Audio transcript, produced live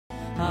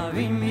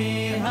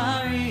Harimi,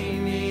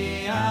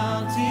 harimi,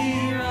 al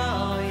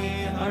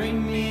tirai,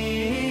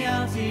 harimi,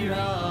 al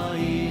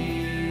tirai.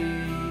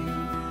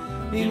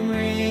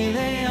 Imri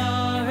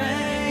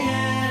le'arei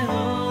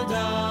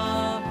Yehuda,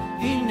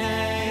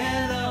 hinei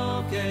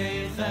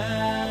Elokeichem.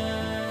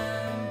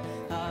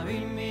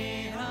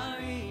 Harimi,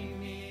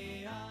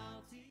 harimi,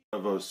 al tirai.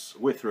 Avos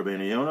with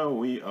Rabeinu Yonah.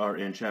 We are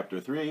in chapter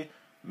 3,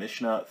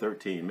 Mishnah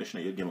 13, Mishnah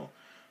Yud Gimel.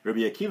 Rabbi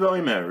Akiva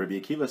Omer, Rabbi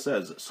Akiva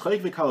says,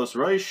 Schleik v'kalos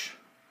roish,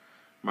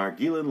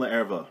 margilin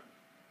le'erva.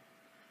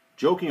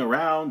 Joking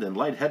around and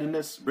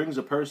lightheadedness brings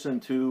a person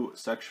to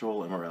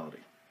sexual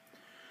immorality.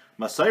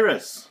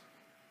 Masairis,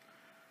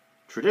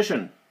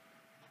 tradition,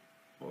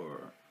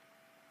 or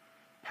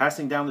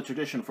passing down the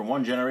tradition from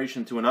one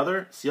generation to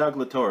another. Siag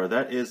l'Torah,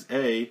 that is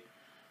a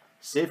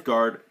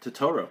safeguard to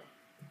Torah.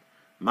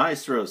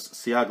 Maestros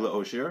siag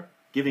l'osher,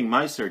 giving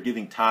meiser,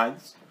 giving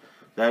tithes,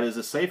 that is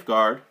a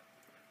safeguard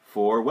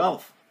for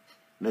wealth.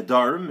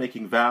 Nedarim,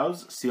 making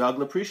vows, siag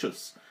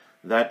l'prishus,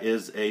 that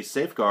is a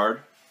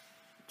safeguard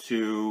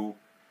to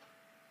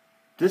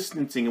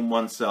distancing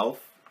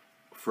oneself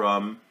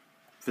from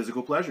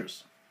physical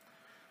pleasures.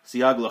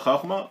 Siag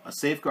l'chachma, a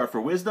safeguard for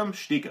wisdom,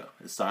 shtika,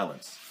 is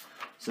silence.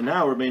 So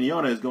now Rabeinu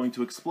Yonah is going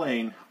to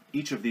explain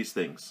each of these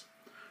things.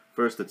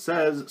 First it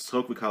says,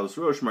 schok v'kalos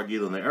rosh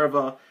margilin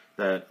le'erva,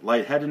 that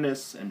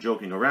lightheadedness and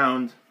joking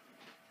around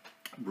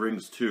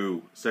brings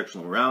to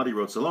sexual immorality.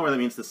 Wrote Salomer, that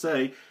means to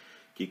say,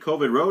 ki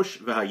koved rosh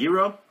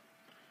v'hayira,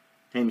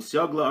 heim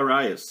siagla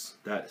arayas,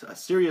 that a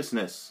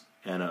seriousness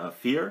and a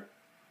fear,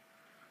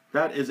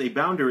 that is a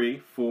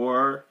boundary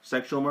for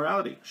sexual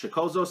morality.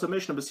 Shekol zos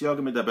mishnah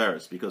b'siagim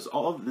medaberes, because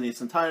all of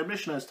this entire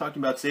Mishnah is talking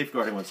about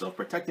safeguarding oneself,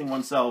 protecting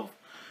oneself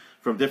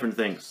from different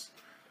things.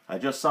 I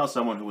just saw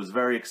someone who was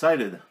very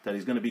excited that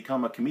he's going to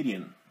become a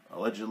comedian,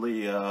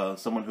 allegedly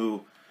someone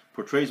who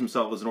portrays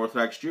himself as an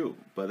Orthodox Jew,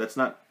 but that's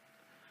not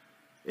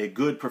a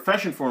good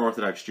profession for an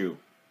Orthodox Jew.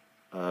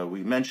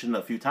 We mentioned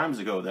a few times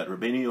ago that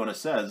Rabeinu Yonah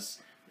says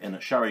in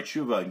Shari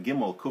Tshuva in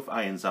Gimel Kuf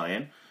Ayin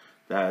Zayin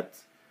that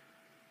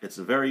it's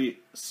a very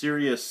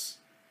serious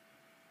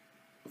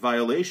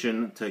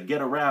violation to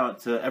get around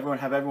to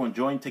have everyone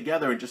join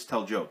together and just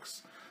tell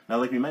jokes. Now,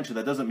 like we mentioned,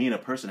 that doesn't mean a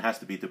person has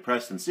to be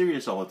depressed and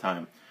serious all the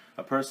time.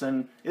 A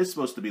person is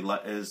supposed to be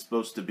with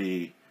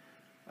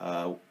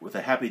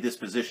a happy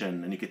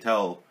disposition, and you could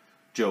tell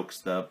jokes.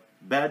 The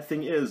bad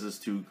thing is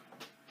to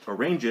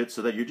arrange it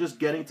so that you're just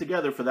getting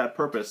together for that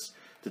purpose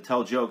to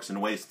tell jokes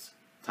and waste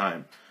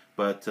time.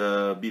 But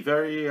be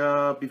very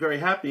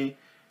happy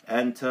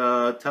and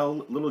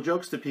tell little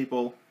jokes to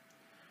people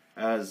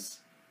as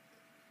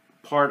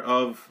part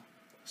of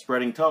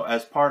spreading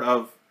as part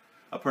of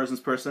a person's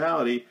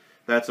personality.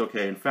 That's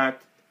okay. In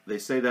fact, they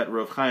say that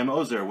Rav Chaim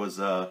Ozer was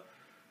a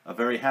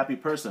very happy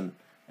person,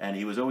 and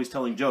he was always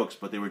telling jokes,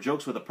 but they were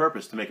jokes with a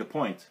purpose, to make a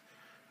point.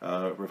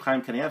 Rav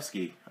Chaim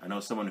Kanievsky, I know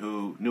someone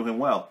who knew him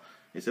well.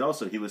 He said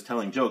also he was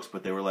telling jokes,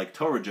 but they were like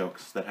Torah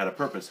jokes that had a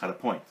purpose, had a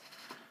point.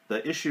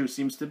 The issue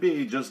seems to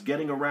be just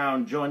getting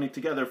around, joining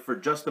together for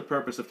just the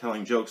purpose of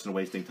telling jokes and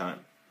wasting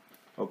time.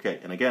 Okay,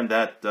 and again,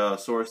 that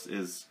source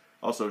is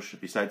also,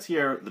 besides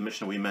here, the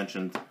Mishnah we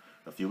mentioned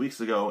a few weeks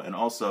ago, and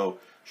also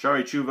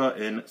Shari Tshuva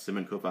in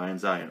Siman Kuf Ayin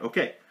Zayin.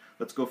 Okay,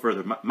 let's go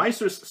further.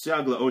 Meiser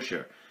siag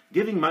la'osher.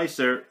 Giving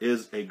meiser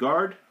is a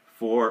guard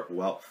for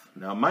wealth.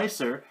 Now,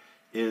 meiser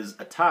is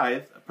a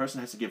tithe. A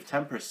person has to give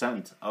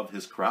 10% of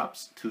his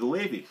crops to the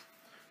Levi.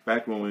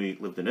 Back when we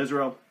lived in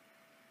Israel.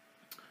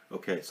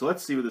 Okay, so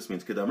let's see what this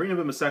means.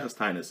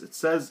 It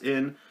says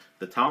in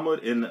the Talmud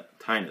in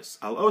Tainus,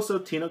 Al oso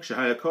tinuk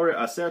shehayakore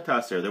aser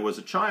taser. There was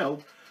a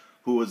child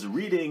who was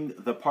reading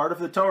the part of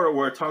the Torah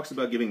where it talks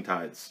about giving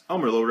tithes.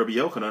 Amr lo Rabbi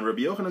Yochanan.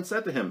 Rabbi Yochanan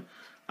said to him,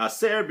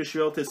 Aser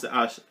b'shvil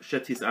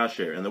shetis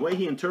asher. And the way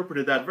he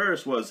interpreted that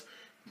verse was,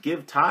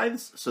 give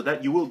tithes so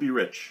that you will be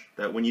rich.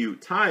 That when you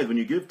tithe, when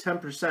you give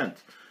 10%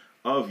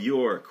 of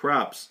your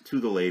crops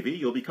to the Levi,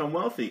 you'll become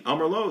wealthy.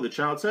 Amar lo, the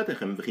child said to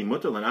him, the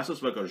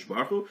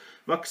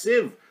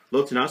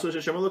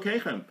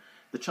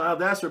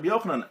child asked Rabbi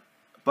Yochanan,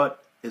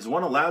 but is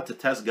one allowed to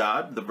test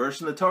God? The verse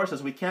in the Torah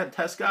says we can't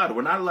test God.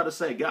 We're not allowed to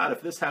say, God,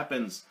 if this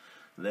happens,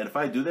 then if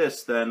I do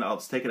this, then I'll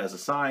take it as a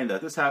sign that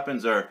this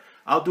happens, or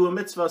I'll do a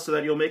mitzvah so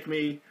that you'll make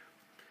me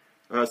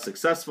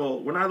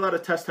successful. We're not allowed to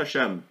test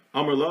Hashem.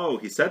 Amar lo,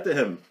 he said to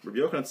him, Rabbi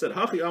Yochanan said,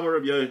 Hachi Amar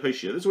Rabbi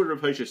Hoshia. This is what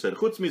Rabbi Hoshia said,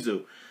 Chutz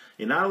mizu.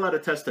 You're not allowed to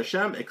test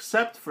Hashem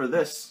except for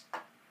this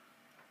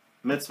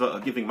mitzvah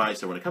of giving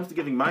meiser. When it comes to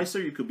giving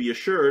meiser, you could be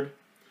assured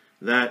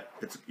that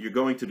you're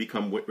going to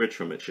become rich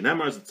from it.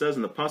 Shenemar, as it says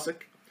in the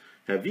pasuk,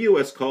 Haviu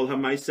es kol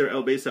ha-meiser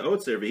el beis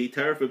ha'otzer v'hi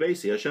taref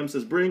v'beisi. Hashem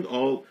says, bring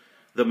all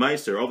the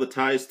meiser, all the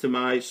tithes to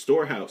my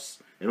storehouse,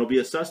 and it'll be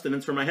a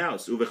sustenance for my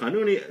house.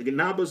 Uvechanuni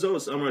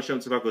nabazos amar Hashem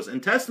tzavakos.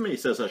 And test me,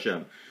 says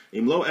Hashem.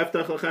 Imlo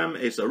eftach lachem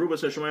es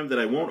arubas hashemayim, that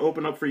I won't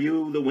open up for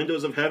you the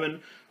windows of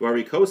heaven.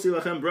 Varikosi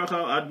lachem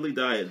bracha ad bli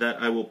dayet, that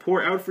I will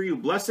pour out for you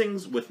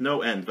blessings with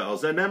no end. V'al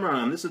zeh nemar,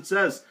 on this it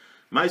says,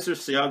 meiser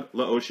siag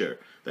la'osher,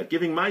 that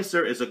giving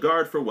meiser is a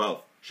guard for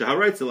wealth.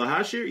 Shaharaitz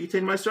lahashir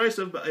yitain meiser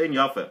isav ba'en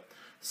yafeh,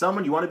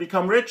 Someone, you want to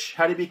become rich?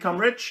 How do you become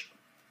rich?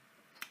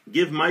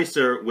 Give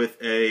meiser with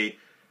a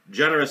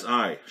generous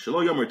eye.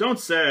 Shelo yomer, don't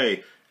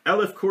say,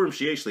 Elif kurim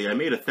sheyeshli, I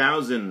made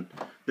 1,000,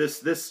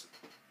 this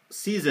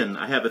season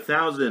I have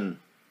 1,000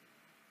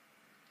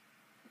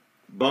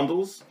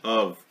 bundles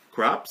of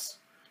crops.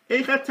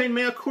 How can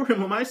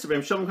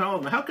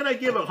I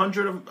give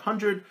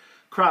 100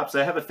 crops?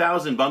 I have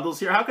 1,000 bundles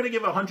here. How can I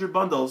give 100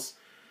 bundles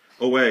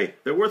away?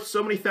 They're worth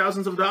so many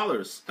thousands of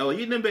dollars.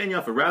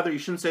 Rather, you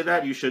shouldn't say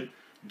that. You should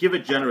give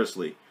it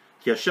generously.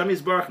 Because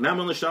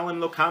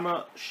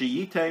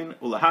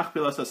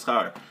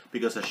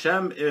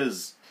Hashem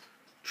is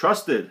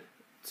trusted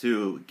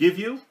to give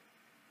you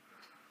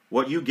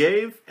what you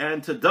gave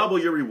and to double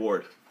your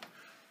reward.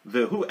 And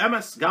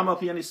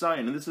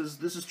this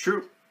is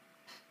true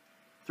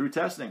through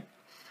testing.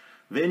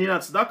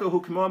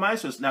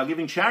 Now,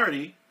 giving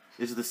charity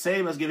is the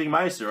same as giving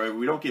meiser. Right?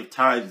 We don't give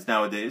tithes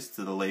nowadays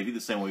to the Levi the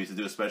same way we used to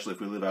do, especially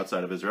if we live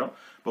outside of Israel.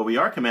 But we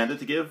are commanded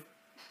to give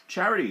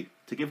charity,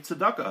 to give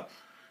tzedakah.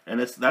 And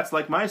that's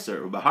like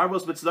meiser.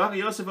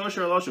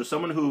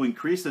 Someone who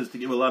increases to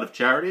give a lot of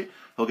charity,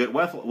 he'll get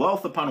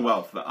wealth upon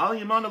wealth. A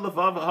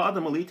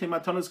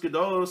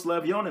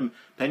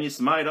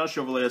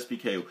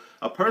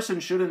person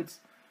shouldn't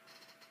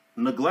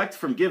neglect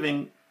from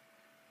giving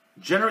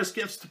generous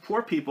gifts to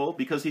poor people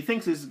because he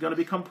thinks he's going to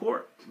become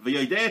poor.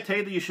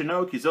 You should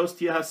know, this is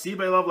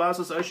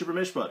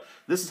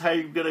how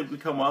you're going to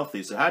become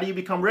wealthy. So how do you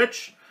become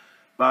rich?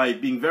 By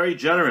being very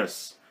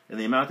generous in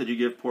the amount that you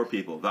give poor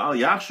people. Don't,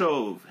 and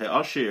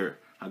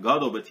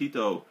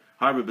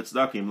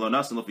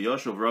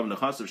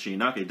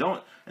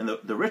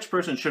the rich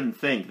person shouldn't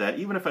think that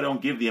even if I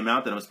don't give the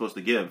amount that I'm supposed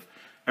to give,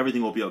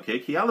 everything will be okay.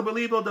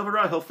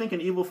 He'll think an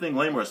evil thing,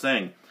 Lamer,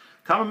 saying,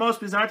 look how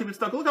much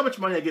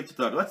money I give to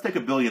tzedakah. Let's take a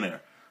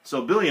billionaire.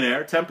 So a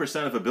billionaire,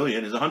 10% of a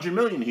billion is 100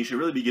 million. He should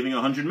really be giving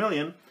 100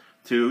 million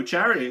to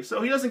charity.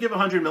 So he doesn't give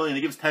 100 million,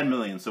 he gives 10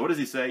 million. So what does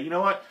he say? You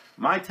know what?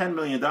 My $10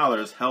 million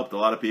helped a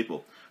lot of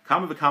people. How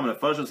many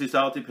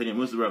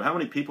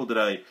people did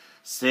I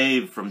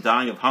save from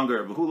dying of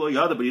hunger? But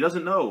he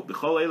doesn't know.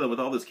 With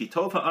all this,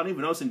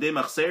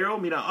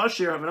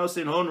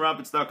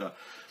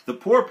 the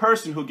poor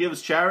person who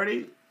gives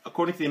charity,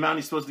 according to the amount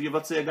he's supposed to give,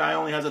 let's say a guy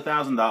only has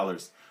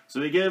 $1,000.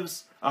 So he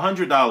gives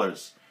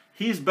 $100.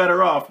 He's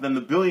better off than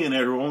the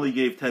billionaire who only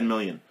gave 10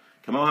 million.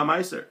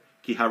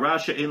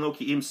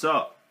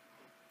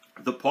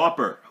 The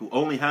pauper who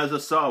only has a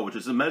saw, which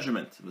is a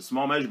measurement, a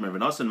small measurement,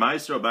 and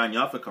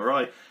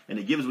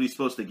he gives what he's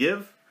supposed to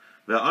give.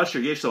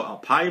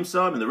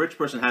 And the rich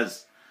person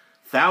has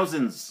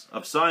thousands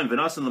of saw, he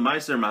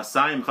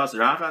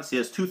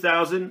has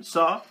 2,000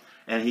 saw,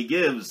 and he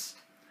gives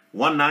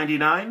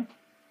 199.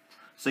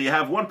 So you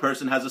have one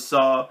person has a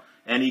saw,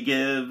 and he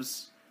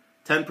gives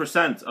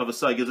 10% of a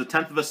saw, he gives a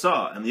tenth of a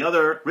saw, and the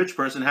other rich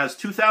person has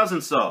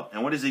 2,000 saw,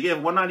 and what does he give?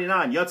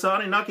 199.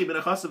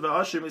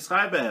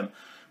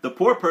 The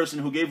poor person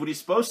who gave what he's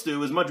supposed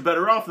to is much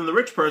better off than the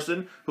rich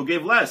person who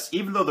gave less,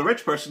 even though the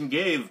rich person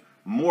gave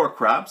more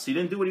crops, he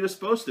didn't do what he was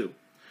supposed to.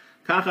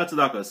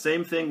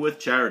 Same thing with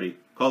charity.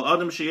 A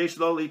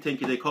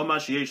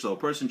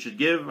person should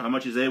give how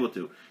much he's able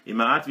to,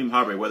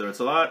 whether it's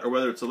a lot or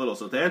whether it's a little.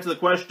 So to answer the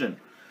question,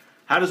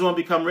 how does one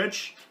become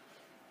rich?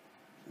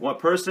 One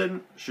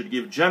person should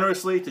give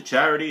generously to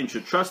charity and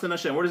should trust in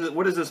Hashem.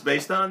 What is this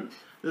based on?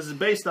 This is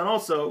based on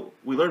also,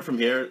 we learn from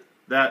here,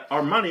 that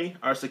our money,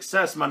 our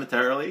success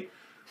monetarily,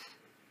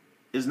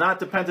 is not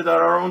dependent on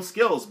our own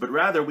skills, but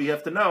rather we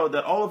have to know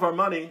that all of our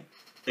money,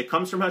 it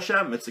comes from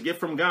Hashem. It's a gift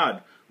from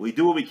God. We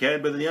do what we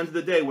can, but at the end of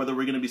the day, whether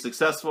we're going to be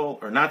successful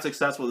or not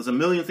successful, there's a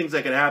million things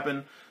that can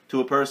happen to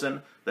a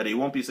person that he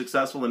won't be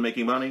successful in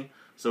making money.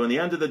 So in the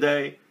end of the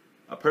day,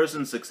 a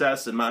person's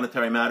success in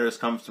monetary matters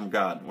comes from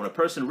God. When a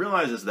person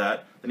realizes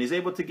that, then he's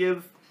able to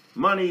give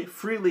money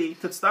freely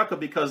to tzedakah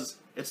because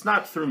it's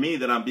not through me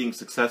that I'm being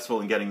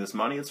successful in getting this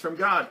money, it's from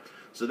God.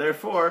 So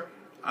therefore,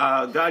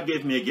 God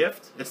gave me a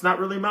gift. It's not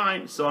really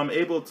mine, so I'm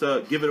able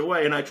to give it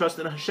away, and I trust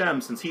in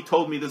Hashem since He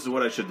told me this is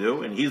what I should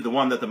do, and He's the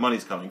one that the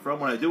money's coming from.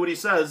 When I do what He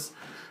says,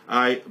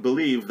 I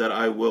believe that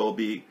I will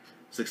be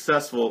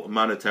successful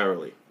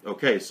monetarily.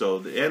 Okay, so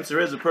the answer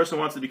is, a person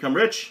wants to become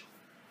rich,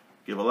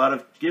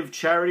 give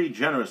charity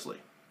generously.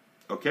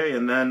 Okay,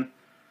 and then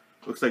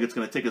looks like it's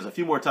going to take us a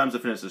few more times to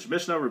finish this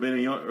Mishnah.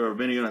 Rabeinu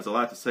Yonah has a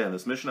lot to say on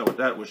this Mishnah. With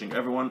that, wishing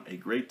everyone a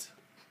great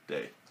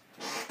day.